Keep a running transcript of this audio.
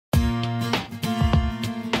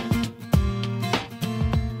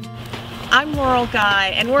I'm Laurel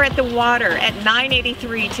Guy, and we're at the water at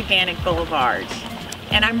 983 Taughannock Boulevard.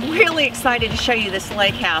 And I'm really excited to show you this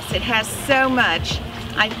lake house. It has so much.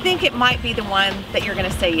 I think it might be the one that you're going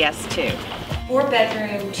to say yes to.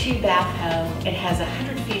 4-bedroom, 2-bath home. It has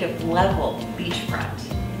 100 feet of level beachfront,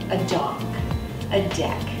 a dock, a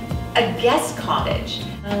deck, a guest cottage,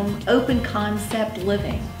 open concept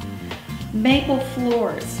living, maple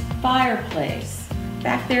floors, fireplace.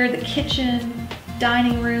 Back there, the kitchen,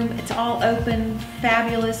 dining room, it's all open,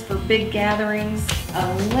 fabulous for big gatherings.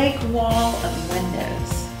 A lake wall of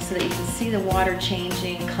windows so that you can see the water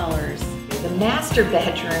changing colors. The master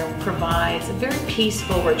bedroom provides a very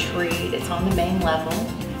peaceful retreat. It's on the main level.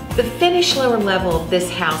 The finished lower level of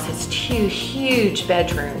this house has 2 huge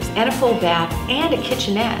bedrooms and a full bath and a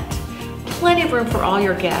kitchenette. Plenty of room for all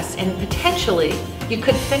your guests, and potentially you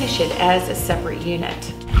could finish it as a separate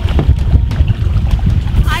unit.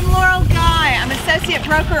 I'm Laurel Guy. I'm Associate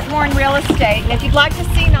Broker at Warren Real Estate, and if you'd like to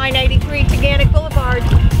see 983 Taughannock Boulevard,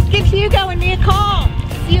 give Hugo and me a call.